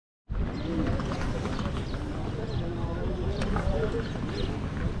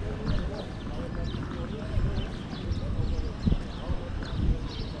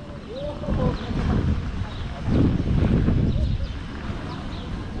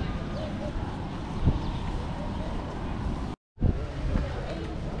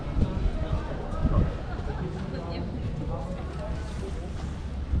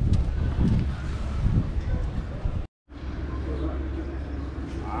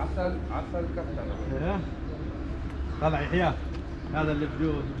عسل كفتة. طلع يحيى هذا اللي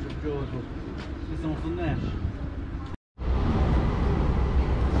بجوز وبجوز لسه ما وصلناش.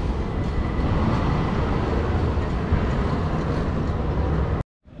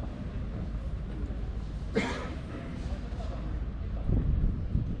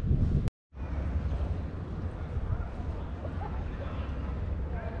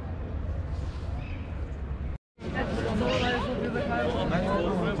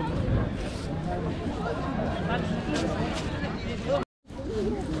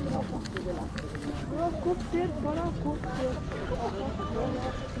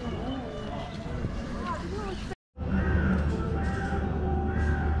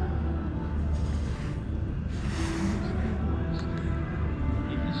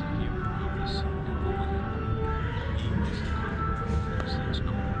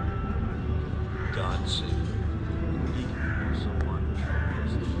 God save someone.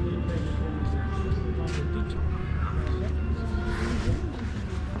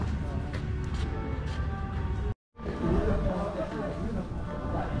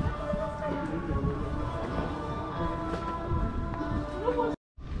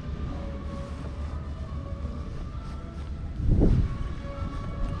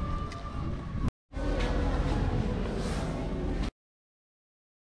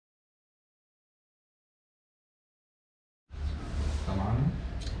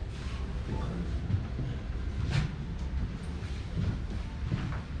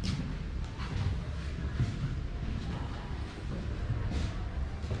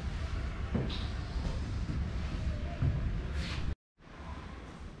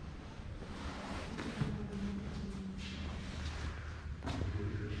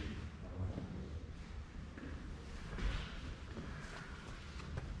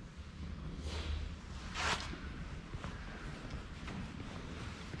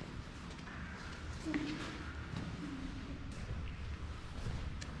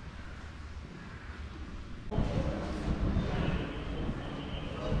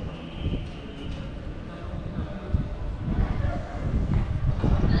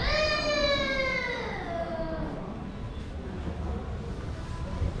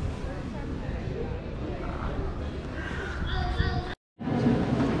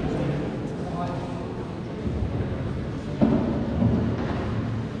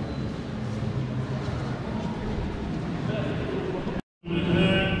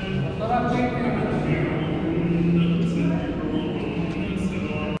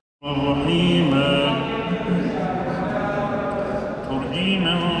 رحيما ترجي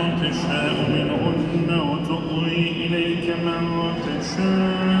من تشاء منهن وتؤوي إليك من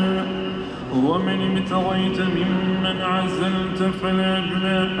تشاء ومن ابتغيت ممن عزلت فلا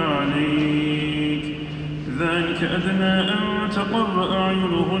جناح عليك ذلك أدنى أن تقر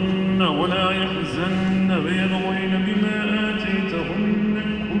أعينهن ولا يحزن ويرضين بما آتيتهن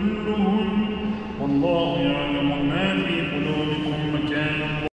كلهن والله يعلم ما في قلوبكم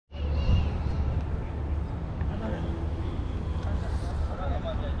مكان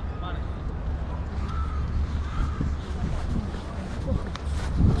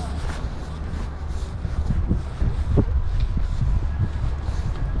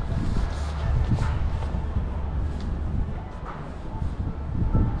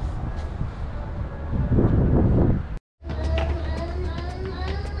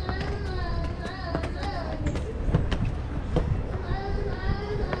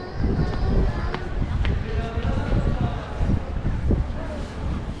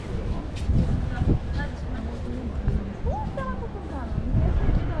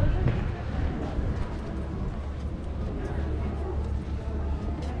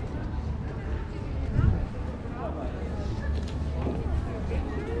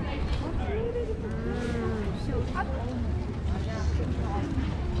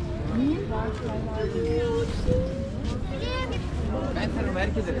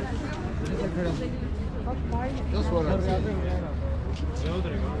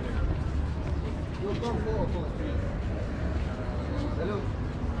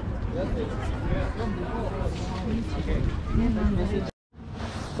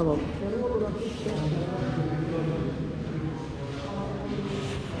طبعا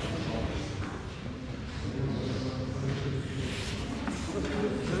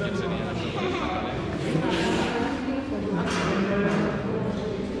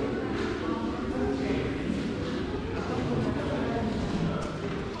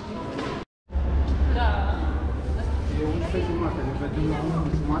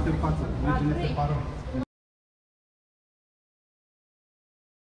în față, mergem ne separăm.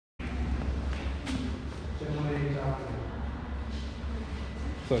 Ce mai e aici?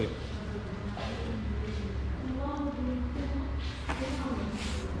 story.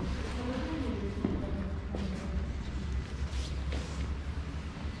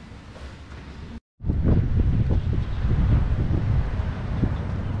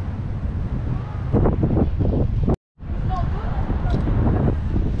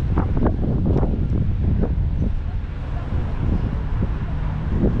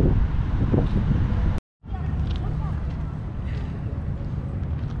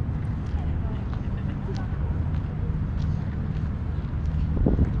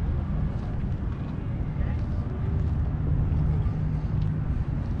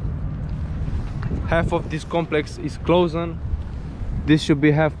 Half of this complex is closed on. This should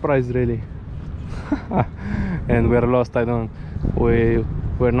be half price really. And we're lost.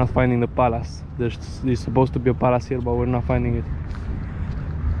 We're not finding the palace. There's supposed to be a palace here, but we're not finding it.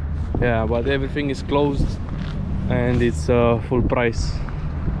 Yeah, but everything is closed and it's full price.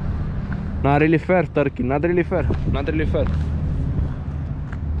 Not really fair, Turkey. Not really fair. Not really fair.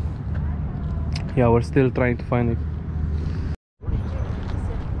 Yeah, we're still trying to find it.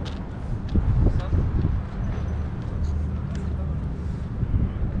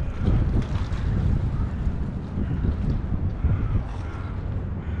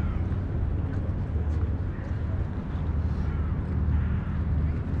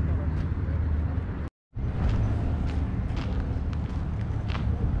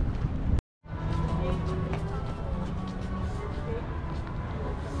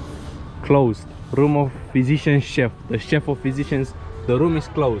 Closed. Room of physician chef. The chef of physicians. The room is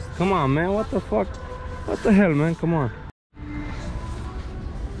closed. Come on, man. What the fuck? What the hell, man? Come on.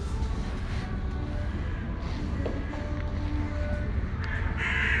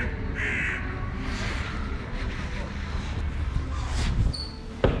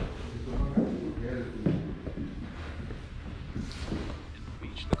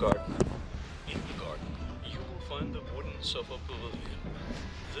 Reach the garden. In the garden, you will find the wooden sofa pavilion.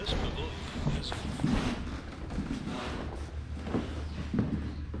 This pavilion is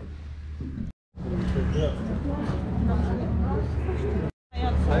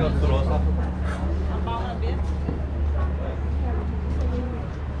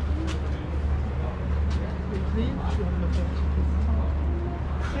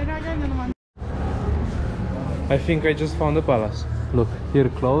I think I just found the palace. Look, here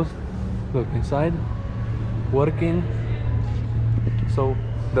closed. Look inside. Working. So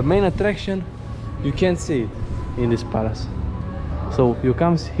the main attraction, you can't see it in this palace. So you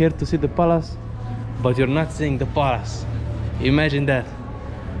come here to see the palace, but you're not seeing the palace. Imagine that.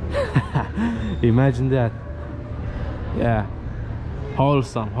 Imagine that. Yeah.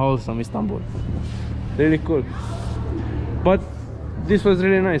 Wholesome Istanbul. Really cool. But this was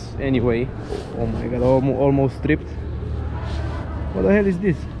really nice anyway. Oh my god, almost stripped. What the hell is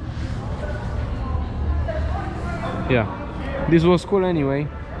this? Yeah, this was cool anyway.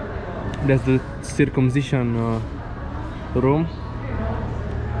 That's the circumcision room.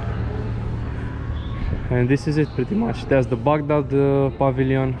 And this is it pretty much. That's the Baghdad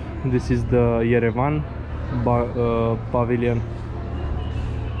pavilion. This is the Yerevan pavilion.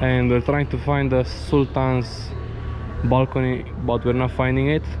 And we're trying to find the Sultan's balcony, but we're not finding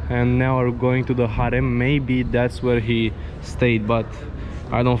it. And now we're going to the harem. Maybe that's where he stayed, but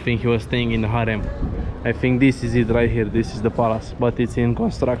I don't think he was staying in the harem. I think this is it right here. This is the palace, but it's in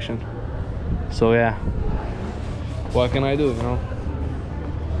construction. So yeah, what can I do, you know?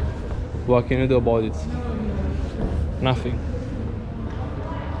 What can you do about it? Nothing.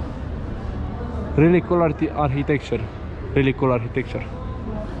 Really cool architecture. Really cool architecture.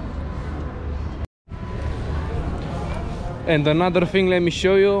 And another thing, let me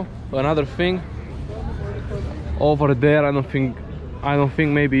show you another thing. Over there, I don't think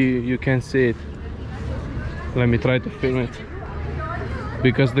maybe you can see it. Let me try to film it,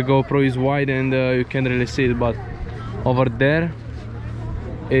 because the GoPro is wide and you can't really see it. But over there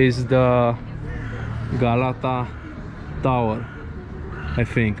is the Galata Tower. I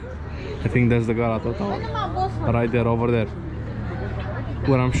think that's the Galata Tower right there, over there,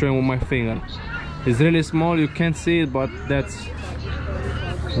 where I'm showing with my finger. It's really small, you can't see it, but that's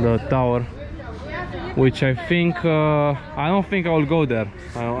the tower, which I think I don't think I will go there.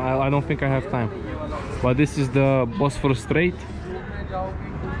 I don't think I have time. But this is the Bosphorus Strait.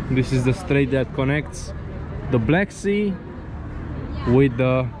 This is the strait that connects the Black Sea with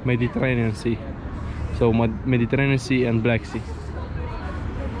the Mediterranean Sea. So Mediterranean Sea and Black Sea.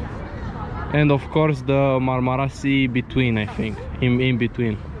 And of course the Marmara Sea between, I think, in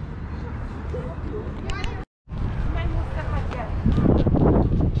between.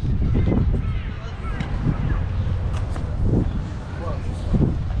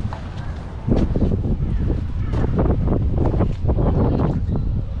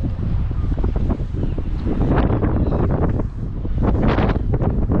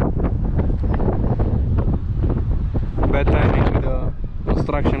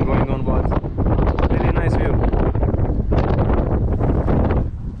 construction going on, but really nice view.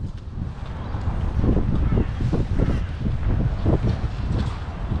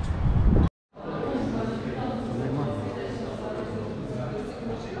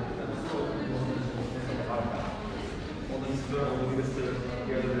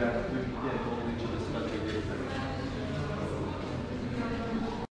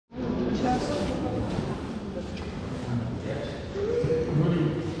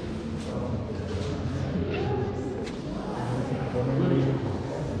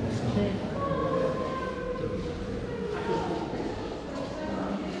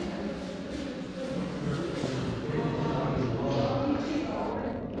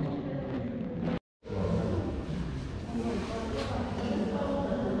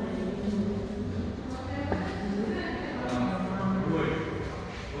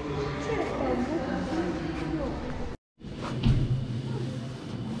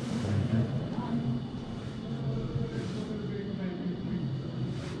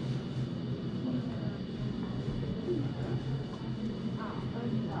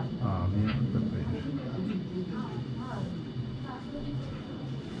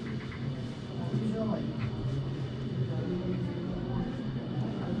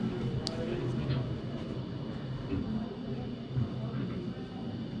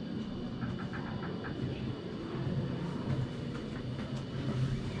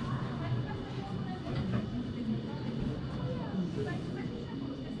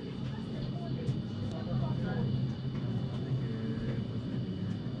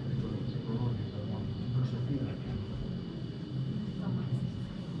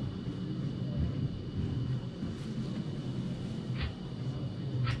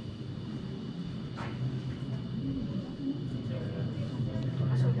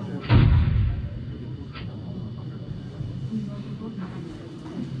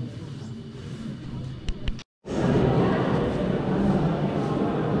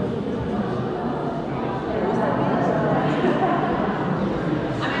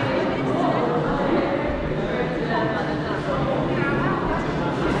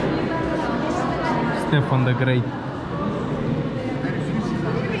 Stefan the Great.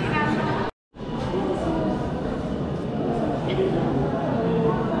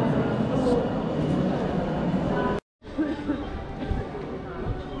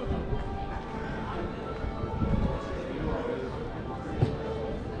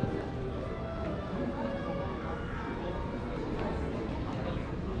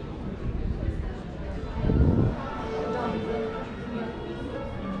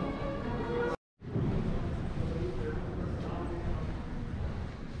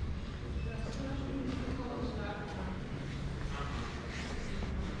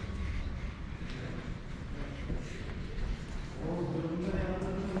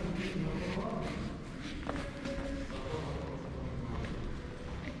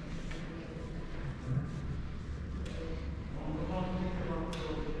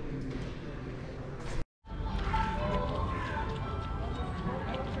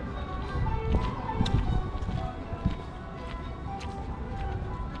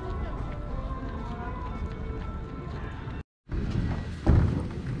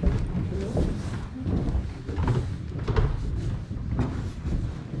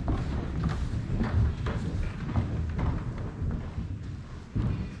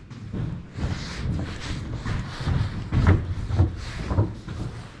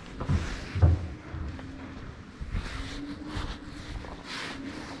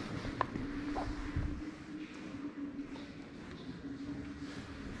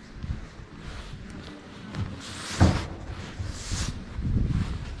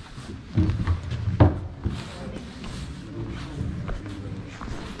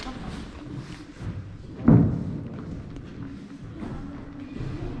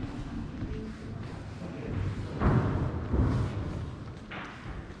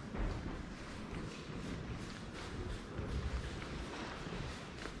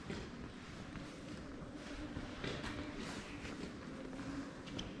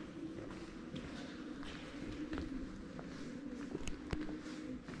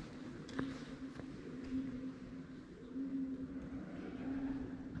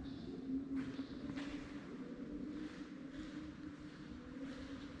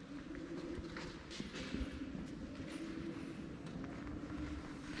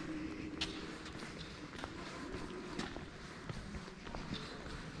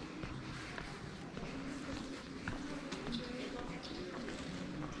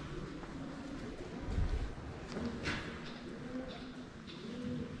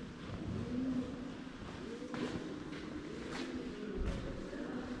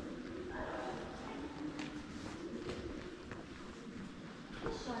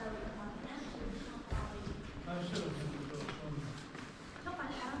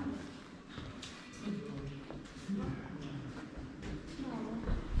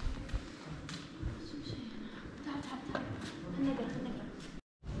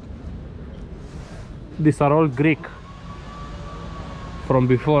 these are all Greek from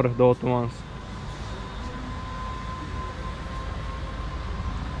before the Ottomans.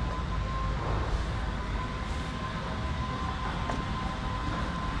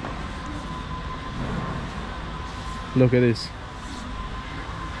 Look at this,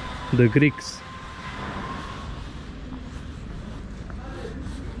 the Greeks.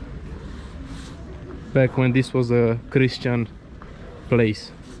 Back when this was a Christian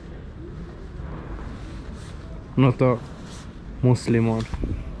place, not a Muslim one.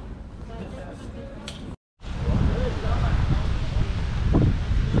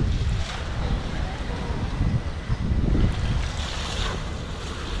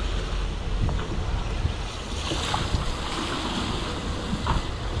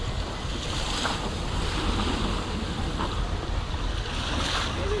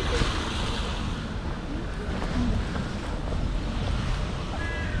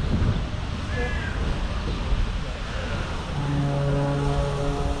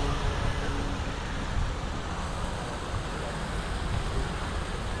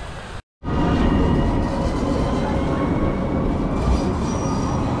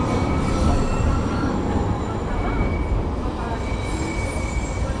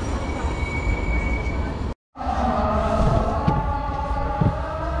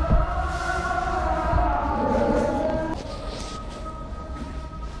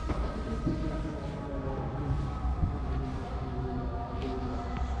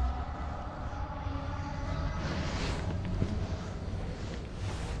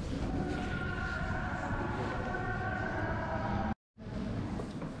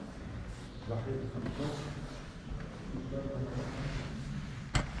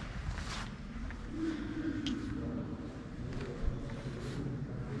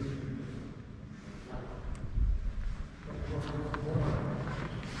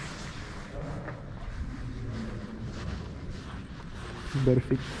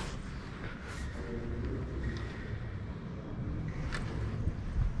 Perfect.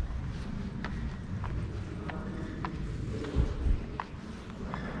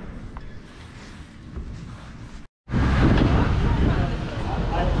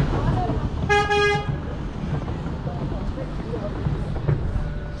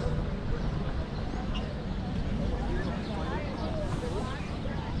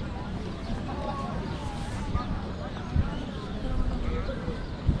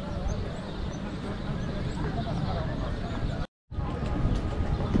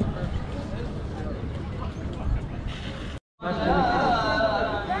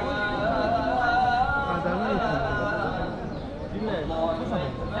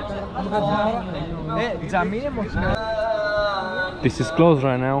 This is closed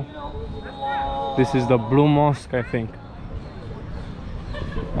right now. This is the Blue Mosque, I think.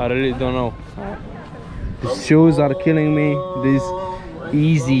 I really don't know. These shoes are killing me. These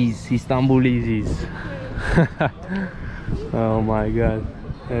Yeezys, Istanbul Yeezys. Oh my god,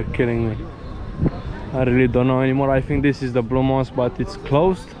 they're killing me. I really don't know anymore. I think this is the Blue Mosque, but it's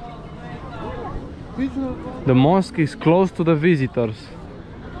closed. The mosque is closed to the visitors.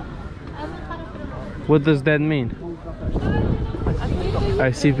 What does that mean?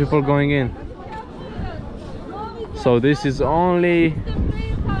 I see people going in. So this is only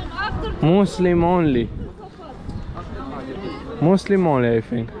Muslim only. Muslim only, I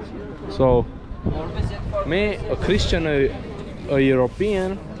think. So me, a Christian, a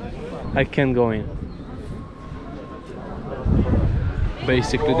European, I can't go in.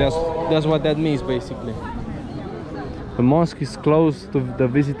 Basically, that's what that means. Basically, the mosque is closed to the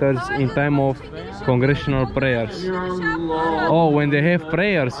visitors in time of congregational prayers. Oh, when they have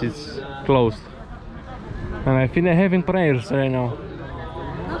prayers, it's closed. And I think they're having prayers right now.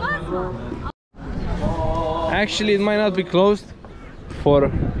 Actually, it might not be closed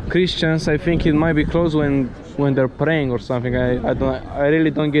for Christians. I think it might be closed when they're praying or something. I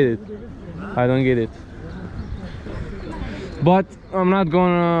really don't get it. I don't get it. But I'm not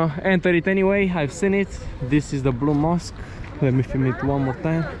gonna enter it anyway. I've seen it. This is the Blue Mosque. Let me film it one more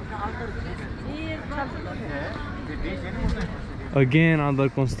time. Again, under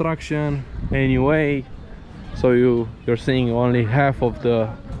construction anyway. So you're seeing only half of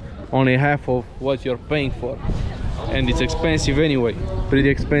what you're paying for, and it's expensive anyway, pretty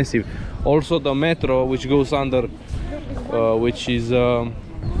expensive. Also the metro, which goes under, which is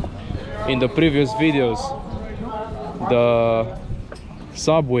in the previous videos, the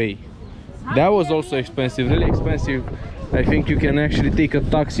subway, that was also expensive, really expensive. I think you can actually take a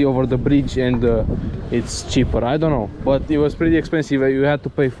taxi over the bridge and it's cheaper. I don't know, but it was pretty expensive. You had to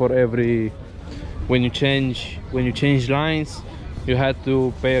pay for every, when you change lines, you had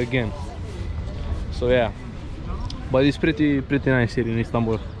to pay again. So yeah, but it's pretty nice here in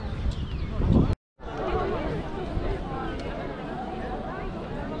Istanbul.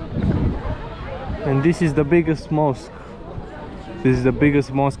 And this is the biggest mosque. This is the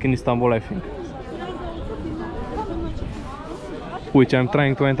biggest mosque in Istanbul, I think, which I'm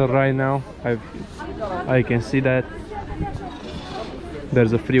trying to enter right now. I can see that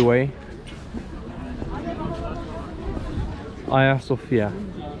there's a freeway. Hagia Sophia.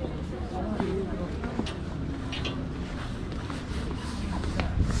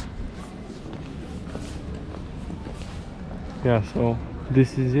 Yeah, so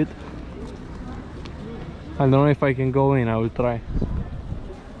this is it. I don't know if I can go in. I will try.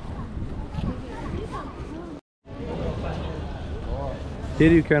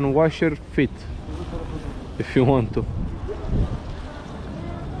 Here you can wash your feet if you want to.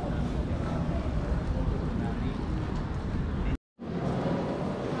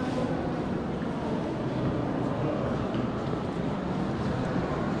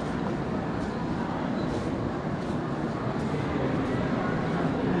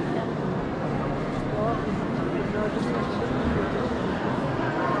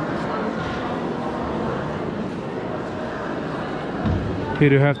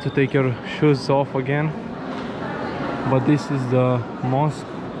 Here you have to take your shoes off again, but this is the mosque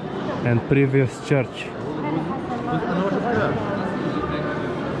and previous church.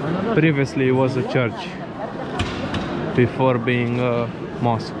 Previously it was a church before being a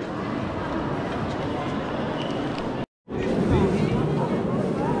mosque.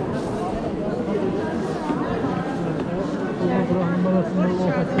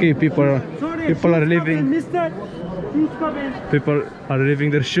 Okay, people are leaving. People are leaving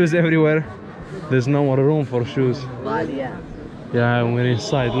their shoes everywhere. There's no more room for shoes. Yeah, we're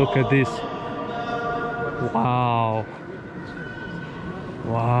inside. Look at this. Wow.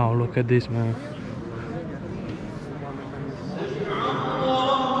 Wow, look at this, man.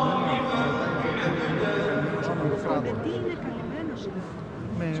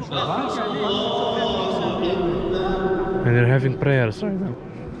 And they're having prayers right now.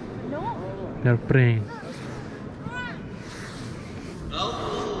 They're praying.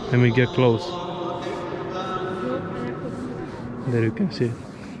 Let me get close. There you can see it.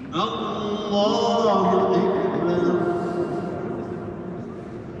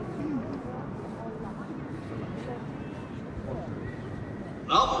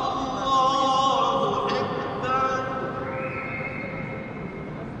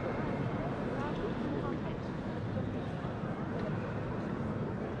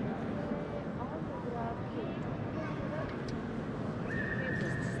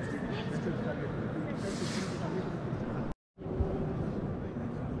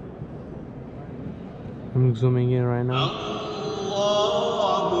 I'm zooming in right now.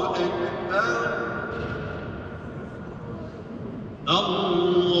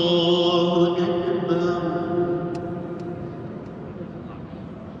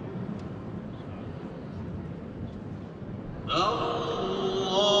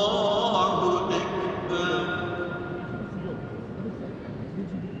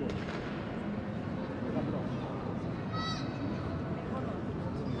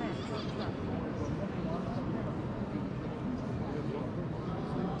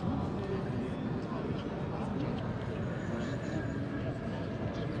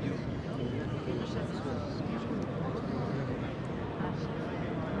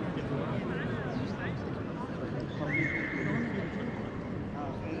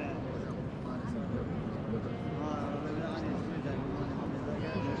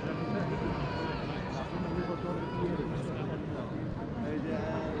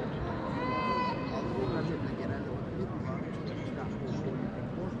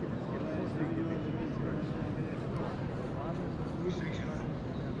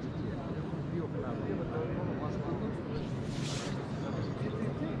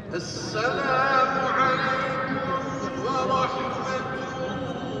 السلام عليكم ورحمة الله.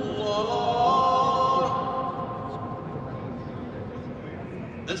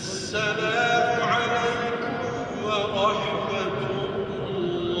 السلام عليكم ورحمة الله.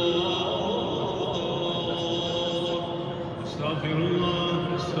 استغفر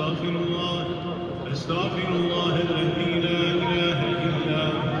الله استغفر الله استغفر الله الذي لا إله إلا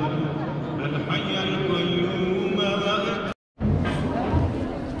هو الحي القيوم.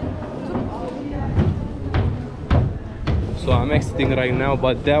 So I'm exiting right now,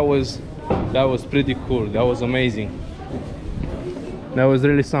 but that was pretty cool. That was amazing. That was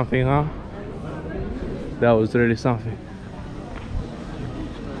really something, huh? That was really something.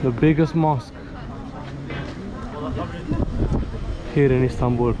 The biggest mosque here in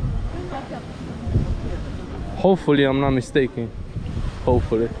Istanbul. Hopefully I'm not mistaken.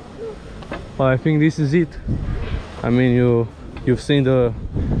 Hopefully. Well, I think this is it. I mean, you've seen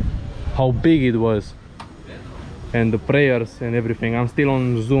how big it was and the prayers and everything. I'm still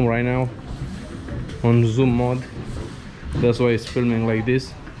on Zoom right now, on Zoom mode. That's why it's filming like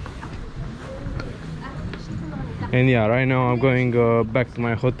this. And yeah, right now I'm going back to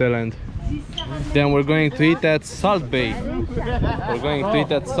my hotel, and then we're going to eat at Salt Bay. We're going to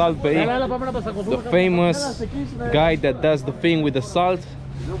eat at Salt Bay, the famous guy that does the thing with the salt.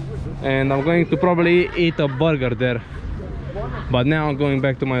 And I'm going to probably eat a burger there. But now I'm going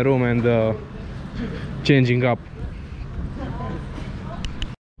back to my room and changing up.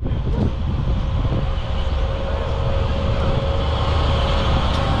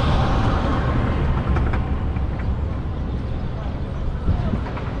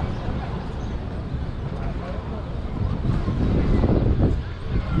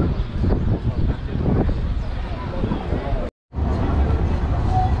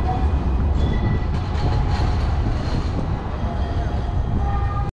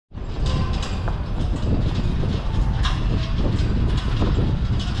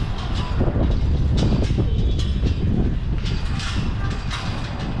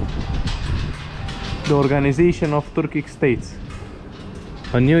 The Organization of Turkic States,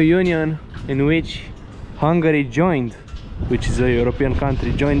 a new union in which Hungary joined, which is a European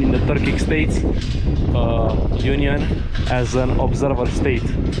country, joined in the Turkic States union as an observer state.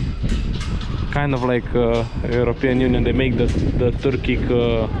 Kind of like European Union, they make the Turkic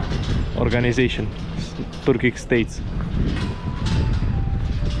organization, Turkic states.